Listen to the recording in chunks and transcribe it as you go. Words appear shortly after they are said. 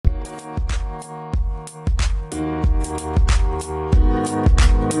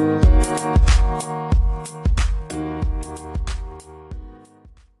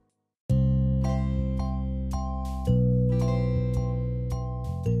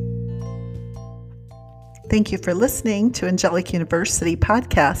Thank you for listening to Angelic University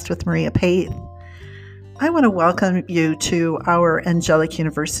podcast with Maria Paith. I want to welcome you to our Angelic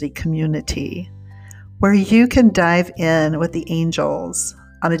University community, where you can dive in with the angels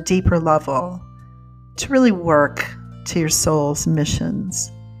on a deeper level to really work to your soul's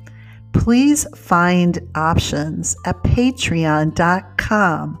missions. Please find options at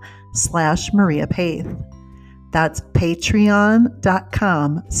patreon.com/Maria Paith. That's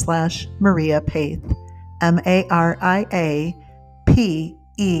patreon.com/Maria Paith. MARIAPETH.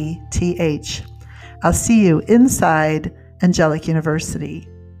 I'll see you inside Angelic University.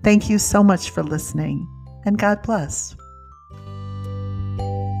 Thank you so much for listening, and God bless.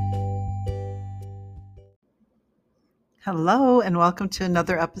 Hello, and welcome to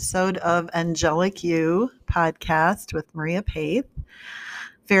another episode of Angelic You podcast with Maria Paith.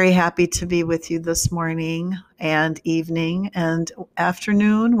 Very happy to be with you this morning and evening and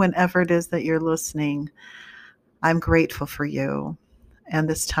afternoon, whenever it is that you're listening. I'm grateful for you and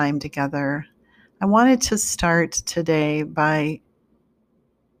this time together. I wanted to start today by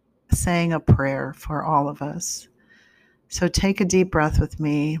saying a prayer for all of us. So take a deep breath with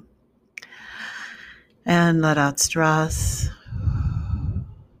me and let out stress.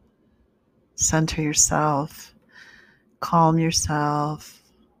 Center yourself. Calm yourself.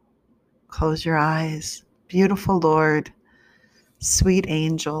 Close your eyes. Beautiful Lord, sweet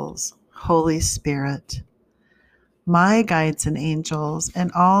angels, Holy Spirit, my guides and angels, and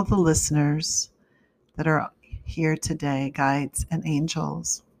all the listeners that are here today, guides and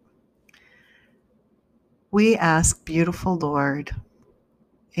angels. We ask, beautiful Lord,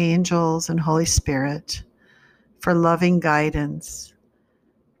 angels and Holy Spirit, for loving guidance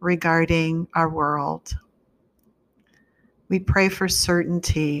regarding our world. We pray for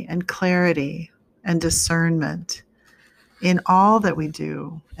certainty and clarity and discernment in all that we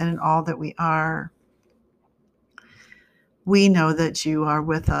do and in all that we are. We know that you are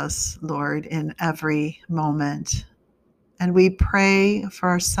with us, Lord, in every moment. And we pray for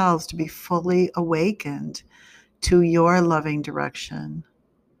ourselves to be fully awakened to your loving direction.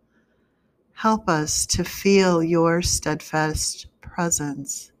 Help us to feel your steadfast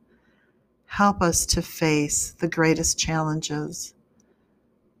presence. Help us to face the greatest challenges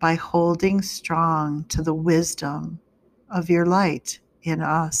by holding strong to the wisdom of your light in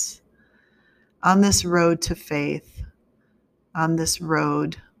us. On this road to faith, on this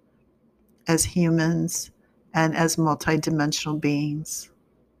road as humans and as multidimensional beings.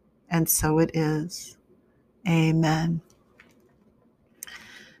 And so it is. Amen.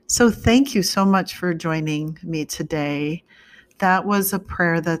 So thank you so much for joining me today. That was a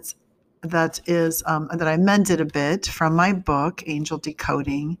prayer that I mended a bit from my book, Angel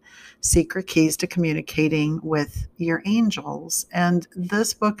Decoding: Secret Keys to Communicating with Your Angels. And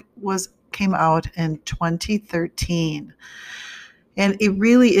this book came out in 2013. And it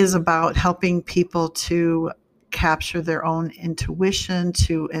really is about helping people to capture their own intuition,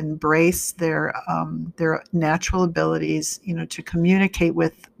 to embrace their natural abilities, to communicate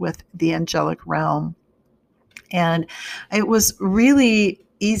with the angelic realm. And it was really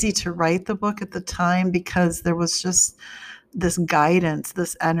easy to write the book at the time because there was just this guidance,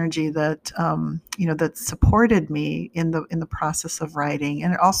 this energy that that supported me in the process of writing.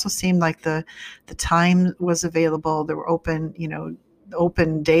 And it also seemed like the time was available. There were open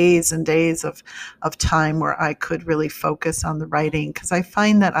days and days of time where I could really focus on the writing, because I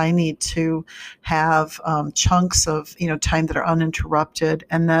find that I need to have chunks of time that are uninterrupted,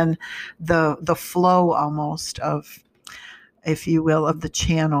 and then the flow almost of, if you will, of the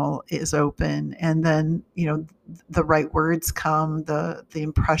channel is open, and then the right words come, the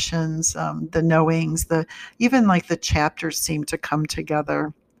impressions, the knowings, even like the chapters seem to come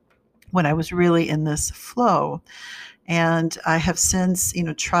together when I was really in this flow. And I have since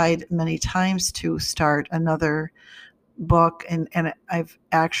tried many times to start another book, and I've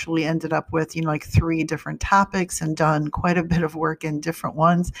actually ended up with 3 different topics and done quite a bit of work in different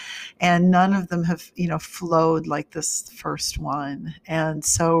ones, and none of them have flowed like this first one. And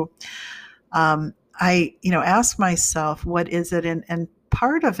so I asked myself, what is it? And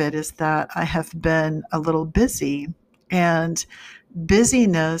part of it is that I have been a little busy, and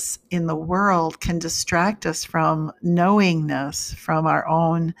busyness in the world can distract us from knowingness, from our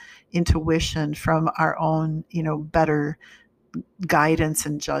own intuition, from our own, better guidance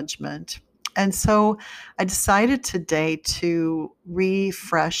and judgment. And so I decided today to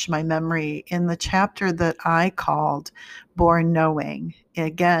refresh my memory in the chapter that I called Born Knowing.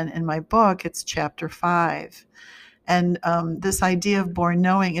 Again, in my book, it's chapter 5. And this idea of born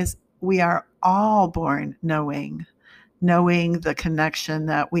knowing is we are all born knowing the connection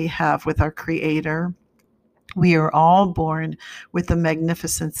that we have with our Creator, We are all born with the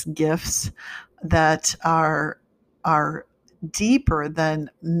magnificent gifts that are deeper than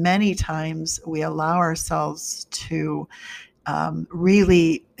many times we allow ourselves to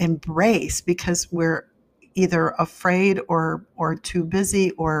really embrace, because we're either afraid or too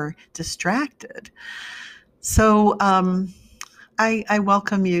busy or distracted. So I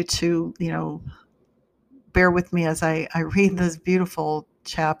welcome you to, bear with me as I read this beautiful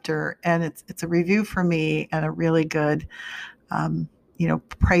chapter, and it's a review for me and a really good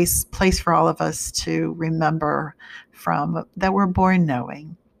place for all of us to remember from, that we're born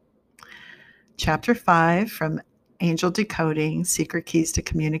knowing. Chapter 5 from Angel Decoding: Secret Keys to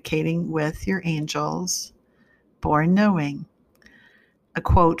Communicating with Your Angels. Born knowing. A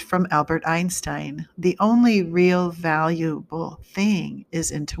quote from Albert Einstein: "The only real valuable thing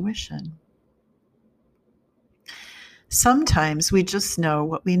is intuition." Sometimes we just know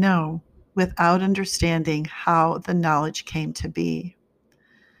what we know without understanding how the knowledge came to be.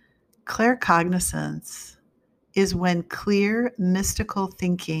 Claircognizance is when clear, mystical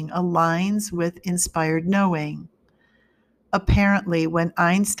thinking aligns with inspired knowing. Apparently, when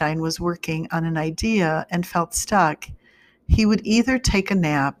Einstein was working on an idea and felt stuck, he would either take a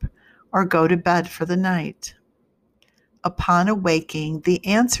nap or go to bed for the night. Upon awaking, the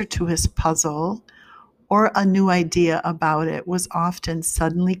answer to his puzzle or a new idea about it was often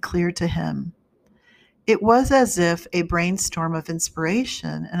suddenly clear to him. It was as if a brainstorm of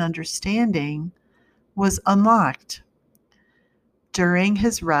inspiration and understanding was unlocked. During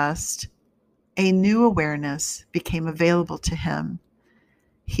his rest, a new awareness became available to him.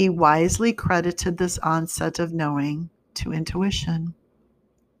 He wisely credited this onset of knowing to intuition.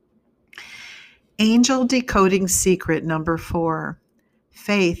 Angel Decoding Secret number 4.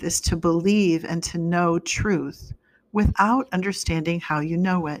 Faith is to believe and to know truth without understanding how you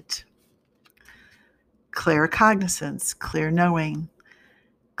know it. Claircognizance, clear knowing.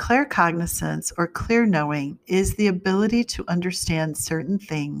 Claircognizance, or clear knowing, is the ability to understand certain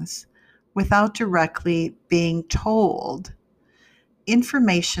things without directly being told.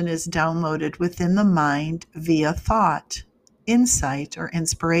 Information is downloaded within the mind via thought, insight, or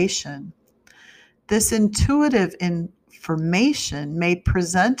inspiration. This intuitive information may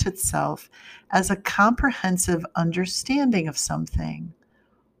present itself as a comprehensive understanding of something,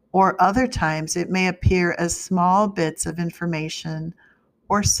 or other times it may appear as small bits of information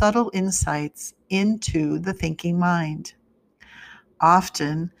or subtle insights into the thinking mind.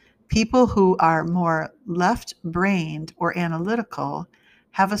 Often, people who are more left-brained or analytical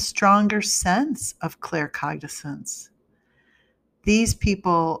have a stronger sense of claircognizance. These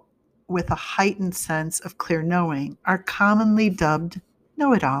people with a heightened sense of clear knowing are commonly dubbed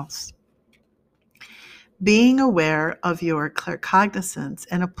know-it-alls. Being aware of your claircognizance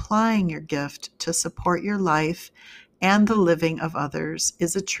and applying your gift to support your life and the living of others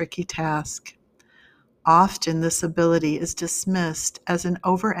is a tricky task. Often this ability is dismissed as an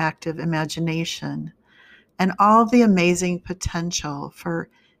overactive imagination, and all the amazing potential for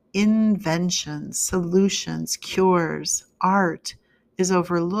inventions, solutions, cures, art is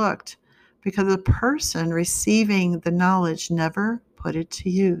overlooked because the person receiving the knowledge never put it to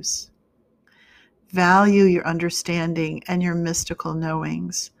use. Value your understanding and your mystical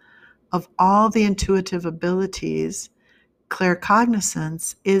knowings. Of all the intuitive abilities,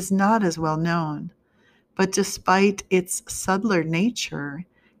 claircognizance is not as well known, but despite its subtler nature,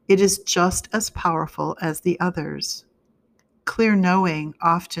 it is just as powerful as the others. Clear knowing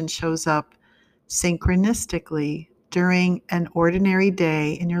often shows up synchronistically during an ordinary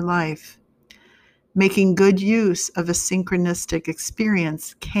day in your life. Making good use of a synchronistic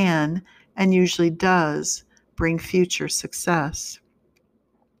experience can, and usually does, bring future success.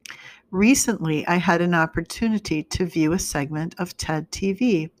 Recently, I had an opportunity to view a segment of TED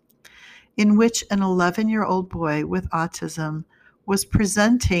TV in which an 11-year-old boy with autism was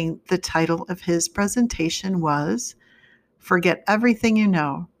presenting. The title of his presentation was "Forget Everything You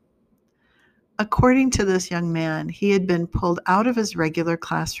Know." According to this young man, he had been pulled out of his regular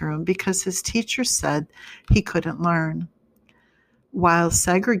classroom because his teacher said he couldn't learn. While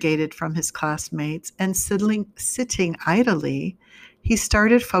segregated from his classmates and sitting idly, he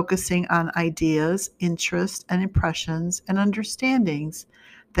started focusing on ideas, interests, and impressions and understandings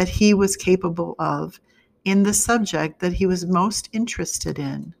that he was capable of in the subject that he was most interested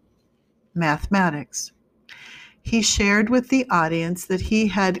in, mathematics. He shared with the audience that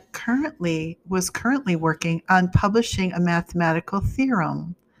he was currently working on publishing a mathematical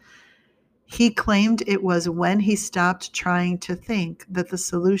theorem. He claimed it was when he stopped trying to think that the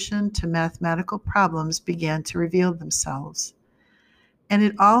solution to mathematical problems began to reveal themselves. And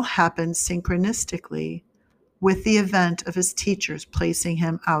it all happened synchronistically, with the event of his teachers placing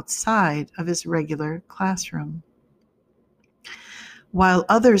him outside of his regular classroom. While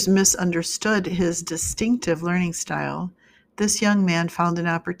others misunderstood his distinctive learning style, this young man found an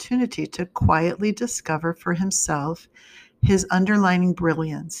opportunity to quietly discover for himself his underlying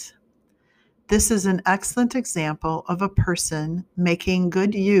brilliance. This is an excellent example of a person making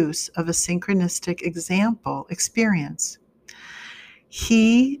good use of a synchronistic experience.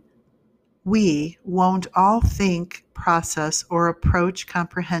 We won't all think, process, or approach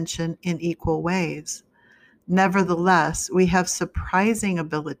comprehension in equal ways. Nevertheless, we have surprising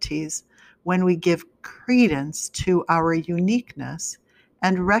abilities when we give credence to our uniqueness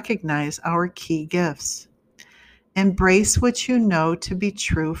and recognize our key gifts. Embrace what you know to be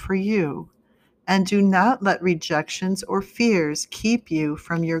true for you, and do not let rejections or fears keep you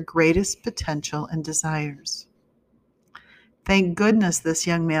from your greatest potential and desires. Thank goodness this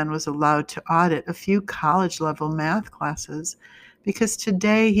young man was allowed to audit a few college-level math classes, because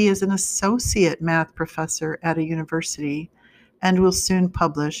today he is an associate math professor at a university and will soon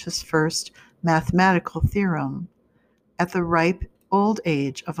publish his first mathematical theorem at the ripe old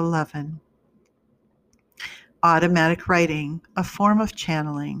age of 11. Automatic writing, a form of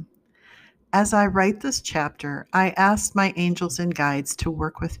channeling. As I write this chapter, I asked my angels and guides to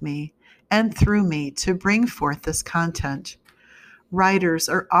work with me and through me to bring forth this content. Writers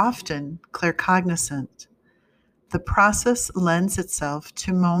are often claircognizant. The process lends itself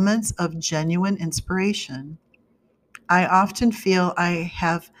to moments of genuine inspiration. I often feel I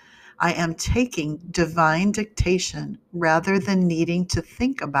am taking divine dictation rather than needing to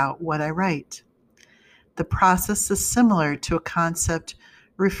think about what I write. The process is similar to a concept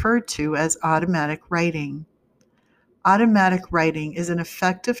referred to as automatic writing. Automatic writing is an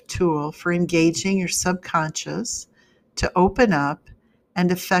effective tool for engaging your subconscious to open up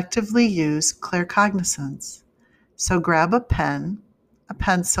and effectively use claircognizance. So grab a pen, a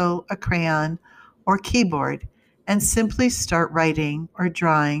pencil, a crayon, or keyboard and simply start writing or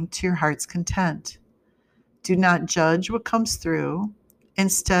drawing to your heart's content. Do not judge what comes through.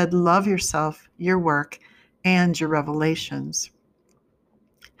 Instead, love yourself, your work, and your revelations.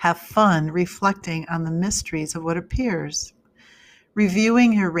 Have fun reflecting on the mysteries of what appears.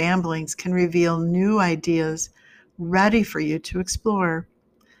 Reviewing your ramblings can reveal new ideas ready for you to explore.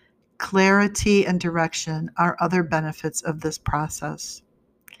 Clarity and direction are other benefits of this process.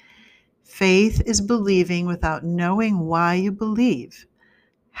 Faith is believing without knowing why you believe.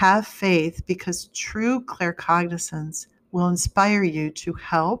 Have faith because true claircognizance will inspire you to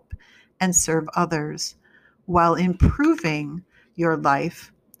help and serve others while improving your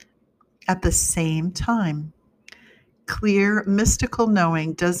life at the same time. Clear, mystical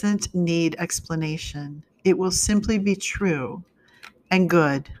knowing doesn't need explanation. It will simply be true and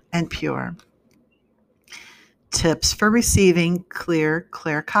good and pure. Tips for receiving clear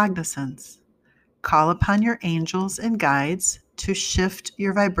claircognizance. Call upon your angels and guides to shift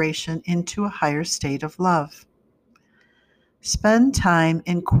your vibration into a higher state of love. Spend time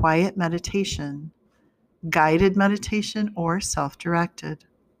in quiet meditation, guided meditation, or self-directed.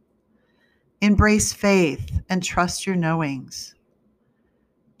 Embrace faith and trust your knowings.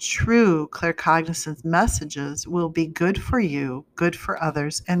 True claircognizance messages will be good for you, good for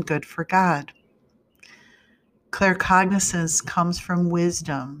others, and good for God. Claircognizance comes from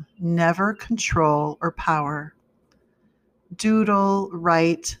wisdom, never control or power. Doodle,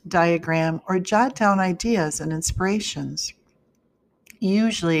 write, diagram, or jot down ideas and inspirations.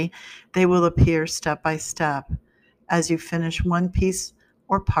 Usually, they will appear step by step. As you finish one piece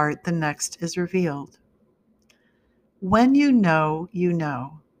or part, the next is revealed. When you know, you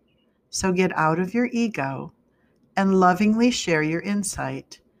know. So get out of your ego and lovingly share your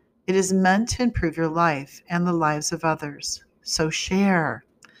insight. It is meant to improve your life and the lives of others. So share.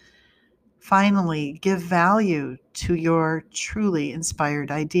 Finally, give value to your truly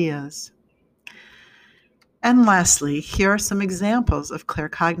inspired ideas. And lastly, here are some examples of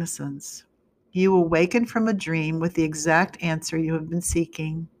claircognizance. You awaken from a dream with the exact answer you have been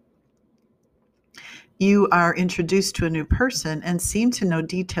seeking. You are introduced to a new person and seem to know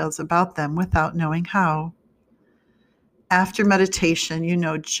details about them without knowing how. After meditation, you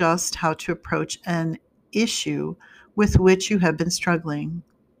know just how to approach an issue with which you have been struggling.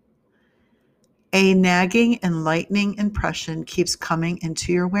 A nagging, enlightening impression keeps coming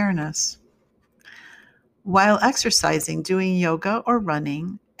into your awareness. While exercising, doing yoga, or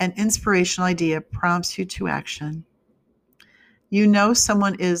running, an inspirational idea prompts you to action. You know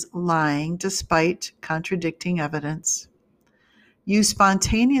someone is lying despite contradicting evidence. You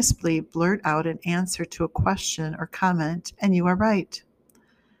spontaneously blurt out an answer to a question or comment, and you are right.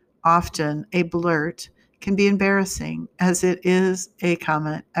 Often, a blurt can be embarrassing, as it is a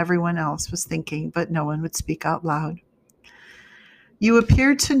comment everyone else was thinking, but no one would speak out loud. You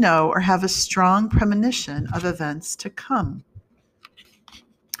appear to know or have a strong premonition of events to come.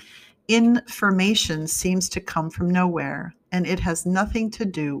 Information seems to come from nowhere, and it has nothing to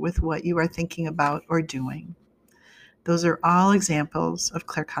do with what you are thinking about or doing. Those are all examples of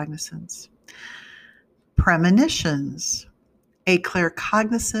claircognizance. Premonitions, a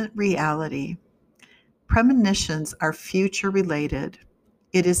claircognizant reality. Premonitions are future-related.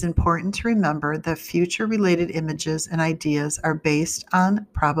 It is important to remember that future-related images and ideas are based on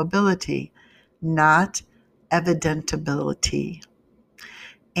probability, not evidentability.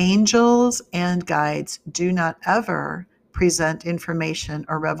 Angels and guides do not ever present information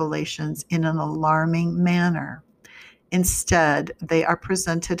or revelations in an alarming manner. Instead, they are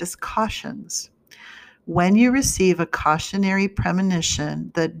presented as cautions. When you receive a cautionary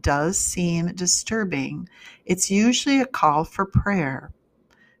premonition that does seem disturbing, it's usually a call for prayer.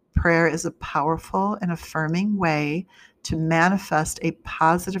 Prayer is a powerful and affirming way to manifest a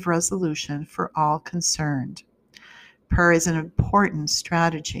positive resolution for all concerned. Prayer is an important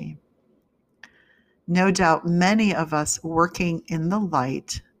strategy. No doubt many of us working in the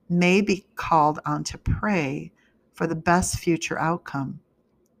light may be called on to pray for the best future outcome.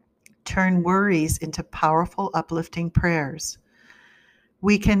 Turn worries into powerful, uplifting prayers.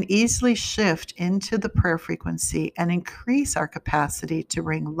 We can easily shift into the prayer frequency and increase our capacity to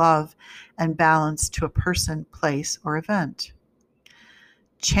bring love and balance to a person, place, or event.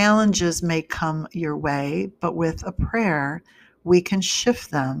 Challenges may come your way, but with a prayer, we can shift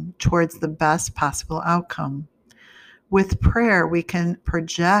them towards the best possible outcome. With prayer, we can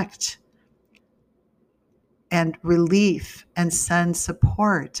project and relief and send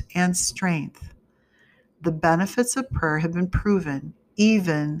support and strength. The benefits of prayer have been proven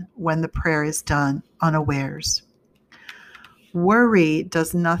even when the prayer is done unawares. Worry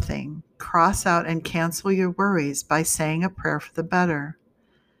does nothing. Cross out and cancel your worries by saying a prayer for the better.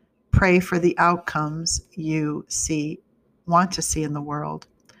 Pray for the outcomes you want to see in the world.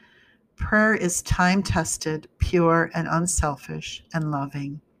 Prayer is time-tested, pure, and unselfish, and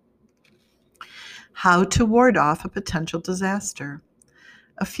loving. How to ward off a potential disaster.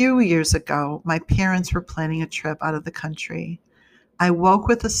 A few years ago, my parents were planning a trip out of the country. I woke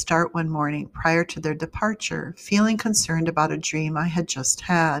with a start one morning prior to their departure, feeling concerned about a dream I had just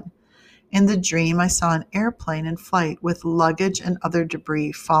had. In the dream, I saw an airplane in flight with luggage and other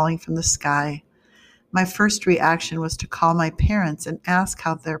debris falling from the sky. My first reaction was to call my parents and ask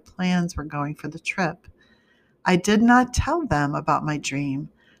how their plans were going for the trip. I did not tell them about my dream.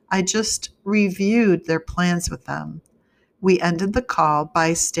 I just reviewed their plans with them. We ended the call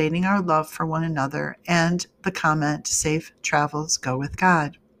by stating our love for one another and the comment, "Safe travels, go with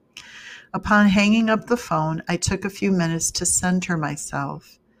God." Upon hanging up the phone, I took a few minutes to center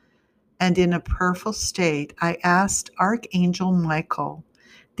myself, and in a prayerful state, I asked Archangel Michael,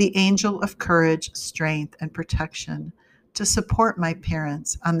 the angel of courage, strength, and protection, to support my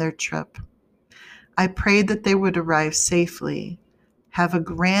parents on their trip. I prayed that they would arrive safely, have a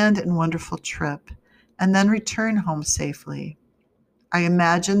grand and wonderful trip, and then return home safely. I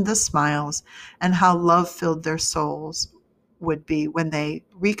imagined the smiles and how love-filled their souls would be when they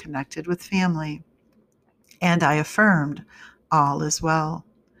reconnected with family. And I affirmed, all is well.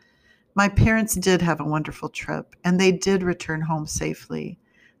 My parents did have a wonderful trip, and they did return home safely.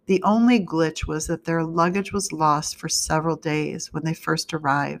 The only glitch was that their luggage was lost for several days when they first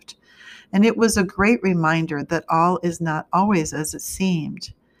arrived, and it was a great reminder that all is not always as it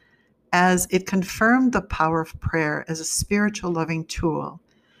seemed, as it confirmed the power of prayer as a spiritual loving tool.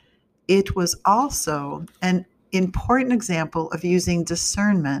 It was also an important example of using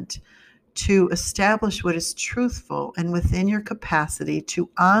discernment to establish what is truthful and within your capacity to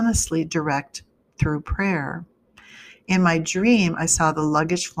honestly direct through prayer. In my dream, I saw the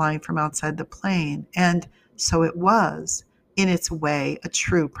luggage flying from outside the plane, and so it was, in its way, a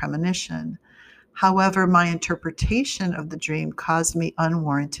true premonition. However, my interpretation of the dream caused me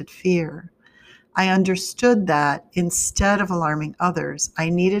unwarranted fear. I understood that instead of alarming others, I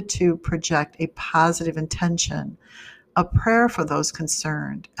needed to project a positive intention, a prayer for those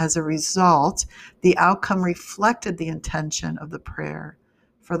concerned. As a result, the outcome reflected the intention of the prayer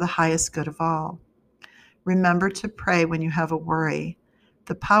for the highest good of all. Remember to pray when you have a worry.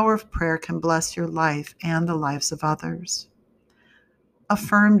 The power of prayer can bless your life and the lives of others.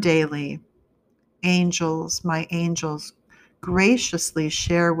 Affirm daily. Angels, my angels, graciously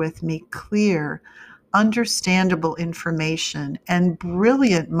share with me clear, understandable information and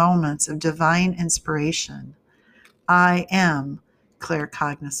brilliant moments of divine inspiration. I am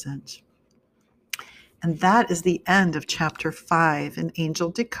claircognizant. And that is the end of chapter 5 in Angel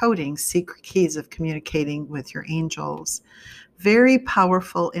Decoding, Secret Keys of Communicating with Your Angels. Very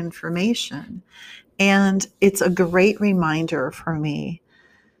powerful information. And it's a great reminder for me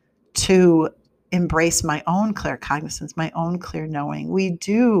to embrace my own clear cognizance, my own clear knowing. We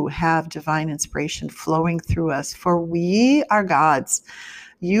do have divine inspiration flowing through us, for we are gods.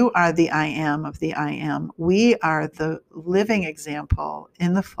 You are the I am of the I am. We are the living example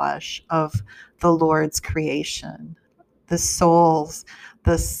in the flesh of the Lord's creation, the souls,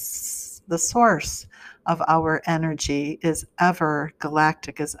 the source of our energy is ever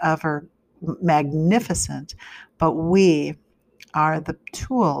galactic, is ever magnificent, but we are the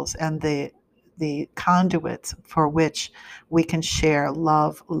tools and the conduits for which we can share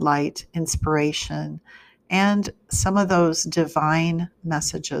love, light, inspiration, and some of those divine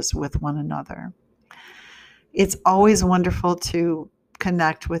messages with one another. It's always wonderful to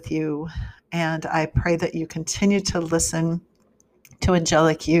connect with you, and I pray that you continue to listen to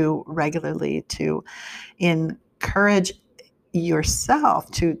Angelic You regularly, to encourage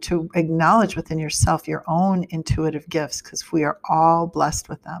yourself, to acknowledge within yourself your own intuitive gifts, because we are all blessed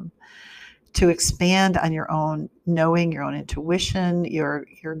with them, to expand on your own knowing, your own intuition, your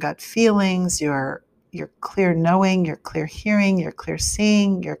gut feelings, your clear knowing, your clear hearing, your clear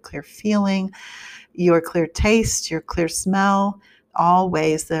seeing, your clear feeling, your clear taste, your clear smell, all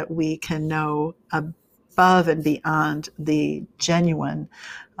ways that we can know above and beyond the genuine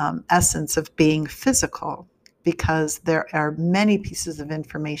essence of being physical, because there are many pieces of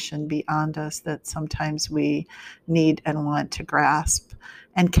information beyond us that sometimes we need and want to grasp,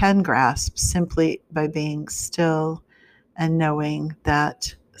 and can grasp simply by being still and knowing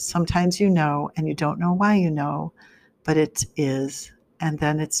that sometimes you know and you don't know why you know, but it is, and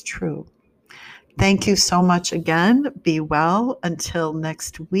then it's true. Thank you so much again. Be well until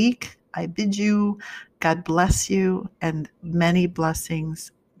next week. I bid you, God bless you, and many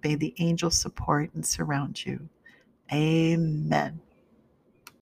blessings. May the angels support and surround you. Amen.